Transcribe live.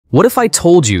What if I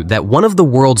told you that one of the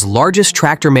world's largest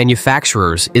tractor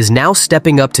manufacturers is now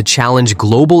stepping up to challenge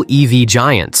global EV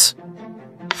giants?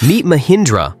 Meet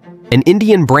Mahindra, an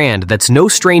Indian brand that's no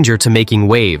stranger to making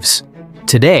waves.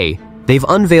 Today, they've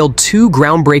unveiled two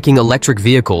groundbreaking electric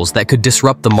vehicles that could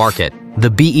disrupt the market,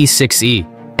 the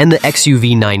BE6E and the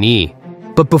XUV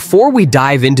 9e. But before we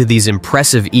dive into these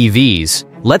impressive EVs,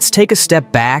 let's take a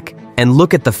step back and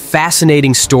look at the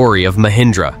fascinating story of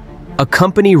Mahindra, a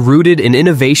company rooted in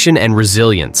innovation and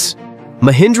resilience.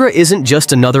 Mahindra isn't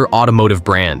just another automotive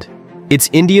brand. It's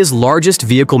India's largest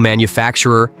vehicle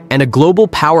manufacturer and a global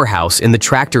powerhouse in the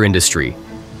tractor industry,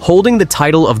 holding the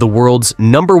title of the world's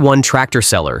 #1 tractor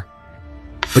seller.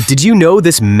 But did you know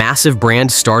this massive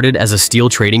brand started as a steel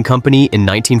trading company in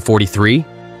 1943?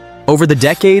 Over the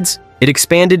decades, it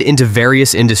expanded into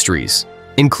various industries,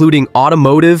 including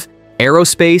automotive,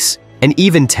 aerospace, and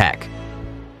even tech.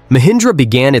 Mahindra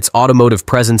began its automotive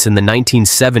presence in the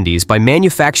 1970s by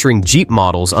manufacturing Jeep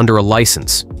models under a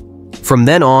license. From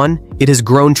then on, it has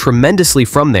grown tremendously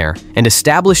from there and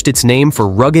established its name for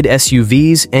rugged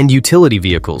SUVs and utility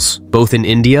vehicles, both in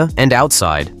India and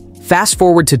outside. Fast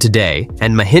forward to today,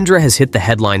 and Mahindra has hit the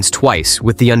headlines twice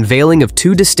with the unveiling of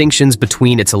two distinctions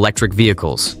between its electric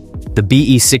vehicles: the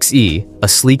BE6E, a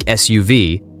sleek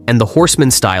SUV, and the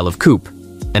horseman style of coupe,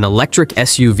 an electric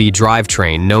SUV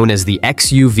drivetrain known as the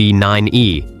XUV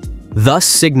 9e, thus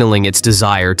signaling its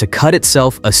desire to cut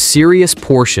itself a serious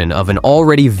portion of an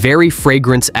already very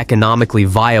fragrant, economically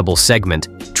viable segment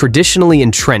traditionally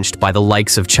entrenched by the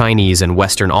likes of Chinese and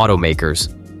Western automakers.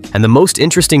 And the most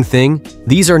interesting thing,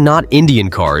 these are not Indian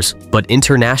cars, but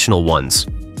international ones.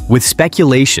 With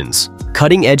speculations,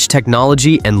 cutting-edge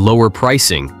technology, and lower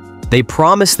pricing, they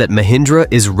promise that Mahindra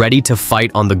is ready to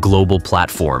fight on the global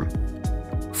platform.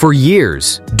 For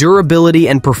years, durability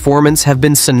and performance have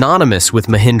been synonymous with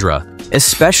Mahindra,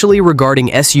 especially regarding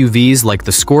SUVs like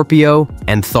the Scorpio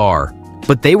and Thar.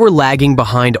 But they were lagging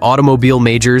behind automobile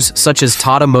majors such as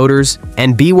Tata Motors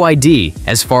and BYD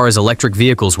as far as electric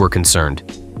vehicles were concerned.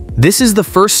 This is the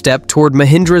first step toward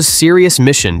Mahindra's serious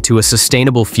mission to a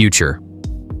sustainable future.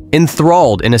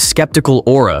 Enthralled in a skeptical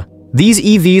aura, these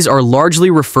EVs are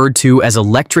largely referred to as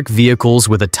electric vehicles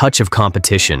with a touch of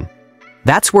competition.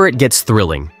 That's where it gets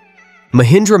thrilling.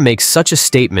 Mahindra makes such a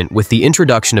statement with the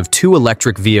introduction of two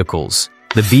electric vehicles,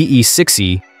 the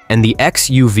BE6E and the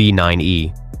XUV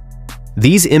 9e.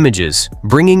 These images,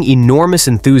 bringing enormous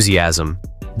enthusiasm,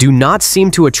 do not seem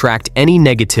to attract any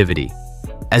negativity.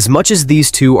 As much as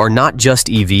these two are not just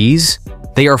EVs,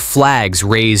 they are flags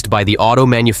raised by the auto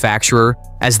manufacturer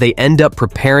as they end up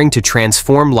preparing to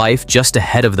transform life just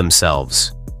ahead of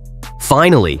themselves.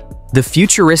 Finally, the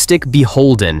futuristic,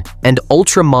 beholden, and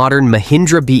ultra-modern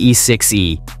Mahindra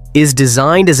BE6E is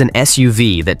designed as an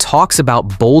SUV that talks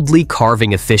about boldly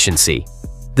carving efficiency.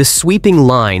 The sweeping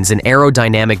lines and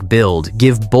aerodynamic build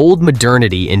give bold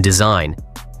modernity in design,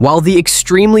 while the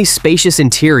extremely spacious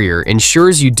interior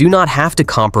ensures you do not have to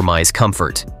compromise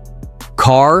comfort.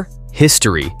 Car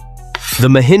history. The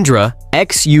Mahindra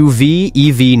XUV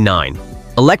EV9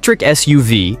 electric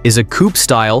SUV is a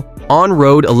coupe-style,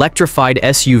 on-road electrified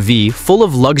SUV full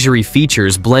of luxury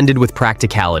features blended with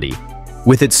practicality.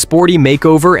 With its sporty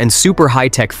makeover and super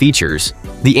high-tech features,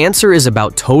 the answer is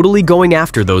about totally going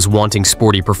after those wanting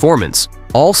sporty performance,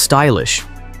 all stylish.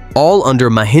 All under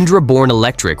Mahindra-born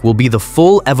electric will be the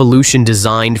full evolution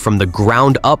designed from the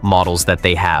ground-up models that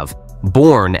they have,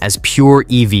 born as pure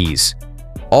EVs.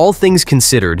 All things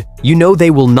considered, you know they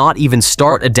will not even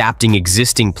start adapting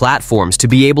existing platforms to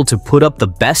be able to put up the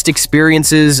best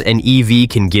experiences an EV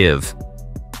can give.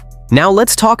 Now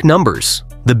let's talk numbers.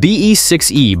 The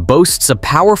BE6E boasts a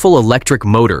powerful electric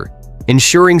motor,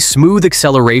 ensuring smooth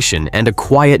acceleration and a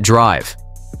quiet drive.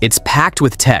 It's packed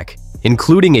with tech,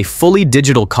 including a fully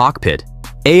digital cockpit,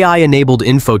 AI-enabled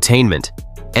infotainment,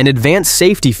 and advanced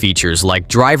safety features like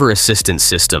driver assistance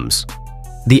systems.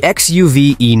 The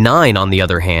XUV E9, on the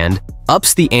other hand,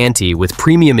 ups the ante with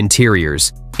premium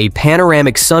interiors, a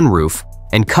panoramic sunroof,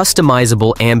 and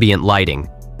customizable ambient lighting.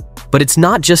 But it's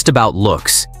not just about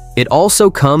looks. It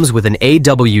also comes with an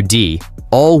AWD,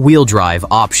 all-wheel drive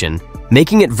option,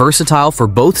 making it versatile for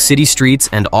both city streets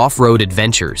and off-road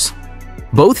adventures.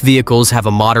 Both vehicles have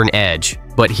a modern edge,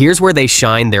 but here's where they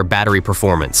shine: their battery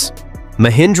performance.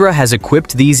 Mahindra has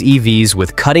equipped these EVs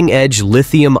with cutting-edge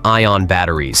lithium-ion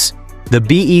batteries. The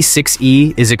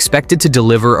BE6E is expected to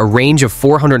deliver a range of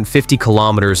 450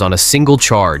 kilometers on a single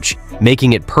charge,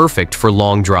 making it perfect for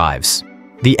long drives.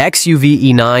 The XUV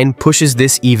E9 pushes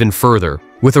this even further,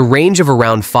 with a range of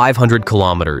around 500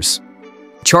 kilometers.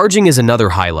 Charging is another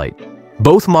highlight.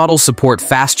 Both models support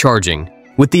fast charging,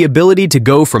 with the ability to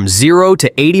go from 0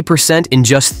 to 80% in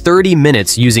just 30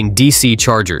 minutes using DC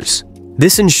chargers.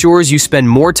 This ensures you spend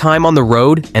more time on the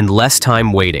road and less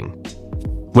time waiting.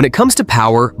 When it comes to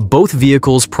power, both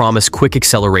vehicles promise quick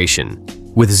acceleration,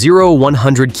 with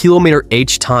 0-100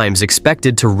 km/h times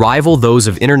expected to rival those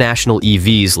of international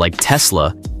EVs like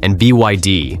Tesla and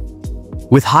BYD.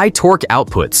 With high torque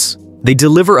outputs, they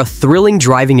deliver a thrilling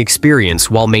driving experience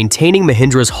while maintaining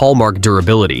Mahindra's hallmark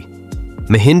durability.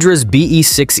 Mahindra's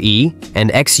BE6e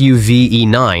and XUV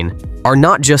E9 are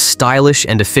not just stylish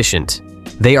and efficient,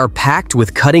 they are packed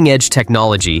with cutting-edge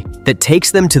technology that takes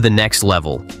them to the next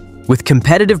level. With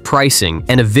competitive pricing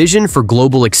and a vision for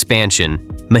global expansion,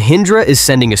 Mahindra is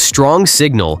sending a strong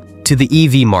signal to the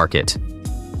EV market.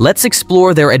 Let's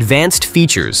explore their advanced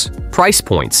features, price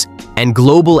points, and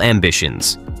global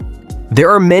ambitions.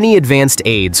 There are many advanced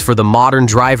aids for the modern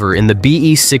driver in the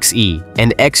BE6e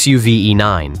and XUV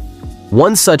E9.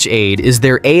 One such aid is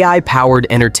their AI-powered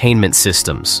entertainment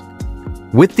systems.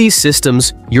 With these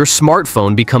systems, your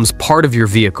smartphone becomes part of your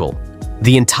vehicle.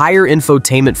 The entire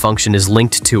infotainment function is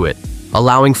linked to it,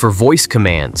 allowing for voice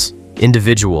commands,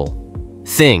 individual,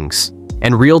 things,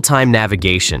 and real-time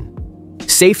navigation.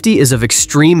 Safety is of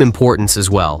extreme importance as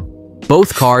well.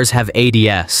 Both cars have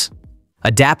ADS,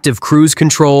 adaptive cruise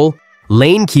control,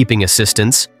 lane keeping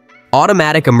assistance,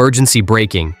 automatic emergency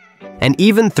braking, and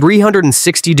even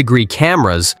 360-degree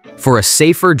cameras for a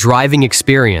safer driving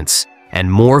experience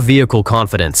and more vehicle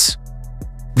confidence.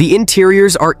 The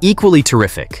interiors are equally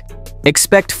terrific.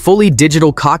 Expect fully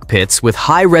digital cockpits with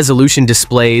high-resolution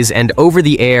displays and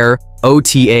over-the-air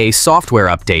OTA software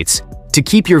updates to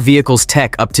keep your vehicle's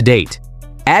tech up to date.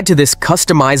 Add to this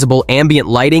customizable ambient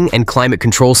lighting and climate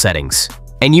control settings,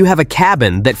 and you have a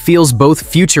cabin that feels both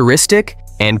futuristic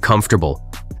and comfortable.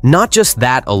 Not just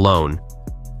that alone.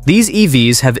 These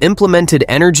EVs have implemented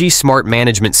energy smart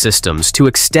management systems to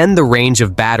extend the range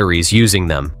of batteries using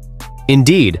them.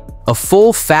 Indeed, a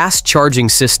full fast charging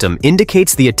system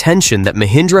indicates the attention that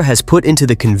Mahindra has put into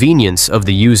the convenience of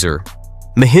the user.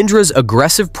 Mahindra's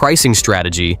aggressive pricing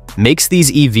strategy makes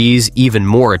these EVs even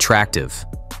more attractive.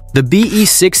 The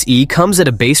BE6e comes at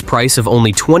a base price of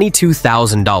only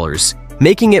 $22,000,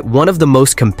 making it one of the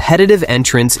most competitive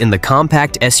entrants in the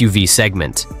compact SUV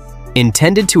segment.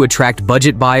 Intended to attract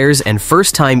budget buyers and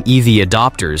first-time EV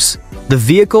adopters, the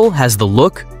vehicle has the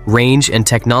look, range, and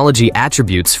technology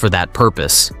attributes for that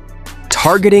purpose.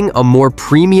 Targeting a more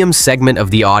premium segment of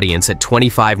the audience at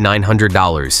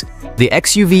 $25,900, the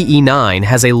XUV E9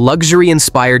 has a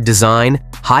luxury-inspired design,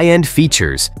 high-end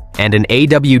features, and an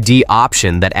AWD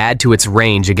option that add to its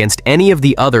range against any of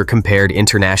the other compared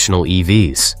international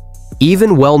EVs.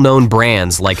 Even well-known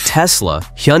brands like Tesla,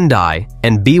 Hyundai,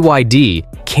 and BYD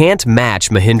can't match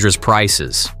Mahindra's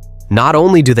prices. Not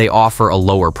only do they offer a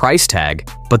lower price tag,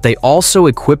 but they also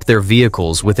equip their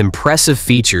vehicles with impressive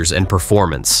features and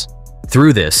performance.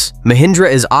 Through this,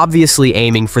 Mahindra is obviously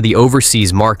aiming for the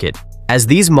overseas market, as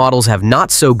these models have not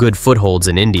so good footholds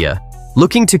in India,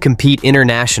 looking to compete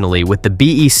internationally with the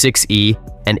BE6e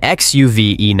and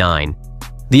XUV E9.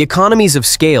 The economies of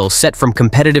scale set from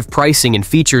competitive pricing and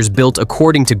features built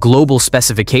according to global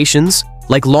specifications,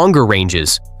 like longer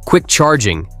ranges, quick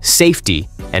charging, safety,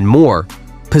 and more,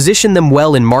 position them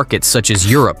well in markets such as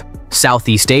Europe,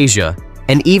 Southeast Asia,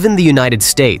 and even the United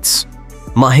States.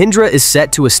 Mahindra is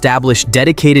set to establish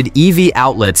dedicated EV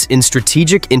outlets in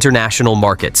strategic international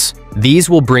markets. These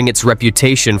will bring its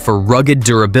reputation for rugged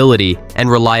durability and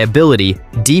reliability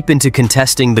deep into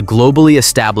contesting the globally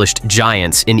established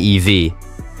giants in EV.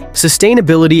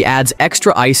 Sustainability adds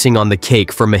extra icing on the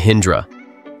cake for Mahindra.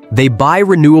 They buy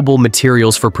renewable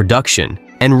materials for production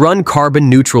and run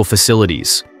carbon-neutral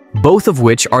facilities, both of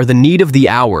which are the need of the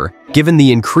hour given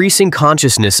the increasing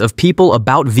consciousness of people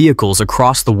about vehicles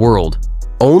across the world.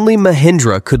 Only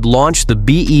Mahindra could launch the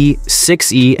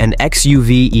BE6e and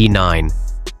XUV E9.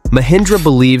 Mahindra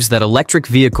believes that electric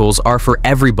vehicles are for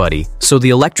everybody, so the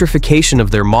electrification of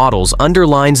their models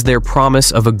underlines their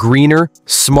promise of a greener,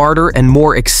 smarter, and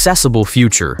more accessible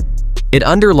future. It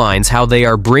underlines how they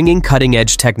are bringing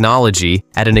cutting-edge technology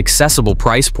at an accessible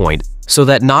price point so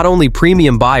that not only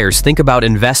premium buyers think about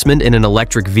investment in an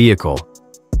electric vehicle.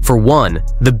 For one,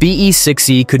 the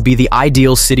BE6e could be the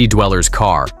ideal city dweller's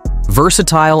car,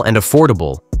 versatile and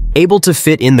affordable, able to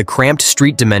fit in the cramped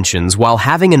street dimensions while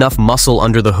having enough muscle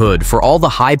under the hood for all the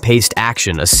high-paced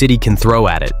action a city can throw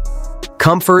at it.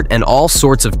 Comfort and all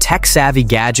sorts of tech-savvy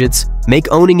gadgets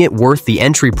make owning it worth the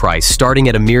entry price starting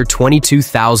at a mere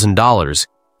 $22,000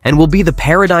 and will be the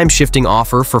paradigm-shifting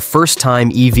offer for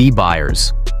first-time EV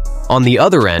buyers. On the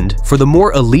other end, for the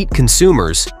more elite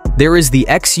consumers, there is the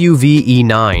XUV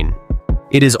E9.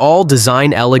 It is all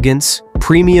design elegance,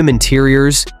 premium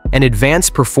interiors, and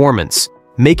advanced performance,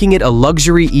 making it a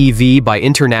luxury EV by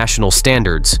international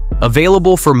standards,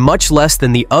 available for much less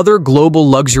than the other global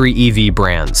luxury EV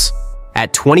brands.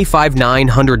 At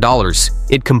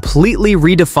 $25,900, it completely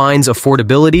redefines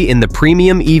affordability in the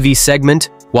premium EV segment,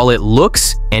 while it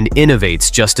looks and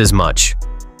innovates just as much.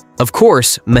 Of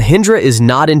course, Mahindra is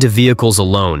not into vehicles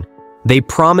alone. They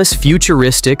promise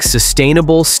futuristic,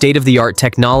 sustainable, state-of-the-art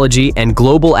technology and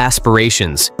global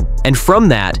aspirations. And from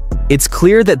that, it's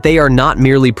clear that they are not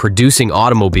merely producing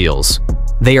automobiles.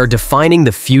 They are defining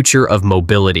the future of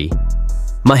mobility.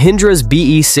 Mahindra's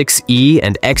BE6e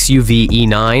and XUV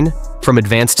E9, from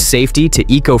advanced safety to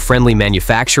eco-friendly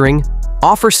manufacturing,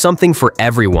 offer something for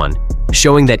everyone,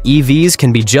 showing that EVs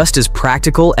can be just as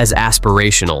practical as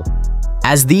aspirational.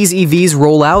 As these EVs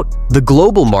roll out, the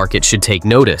global market should take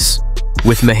notice.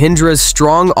 With Mahindra's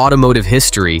strong automotive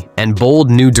history and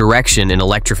bold new direction in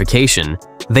electrification,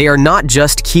 they are not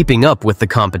just keeping up with the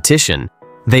competition,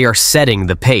 they are setting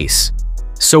the pace.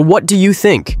 So what do you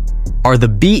think? Are the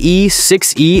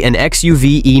BE6e and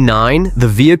XUV E9 the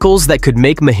vehicles that could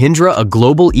make Mahindra a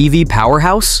global EV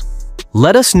powerhouse?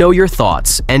 Let us know your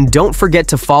thoughts, and don't forget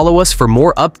to follow us for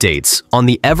more updates on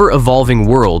the ever-evolving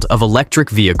world of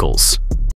electric vehicles.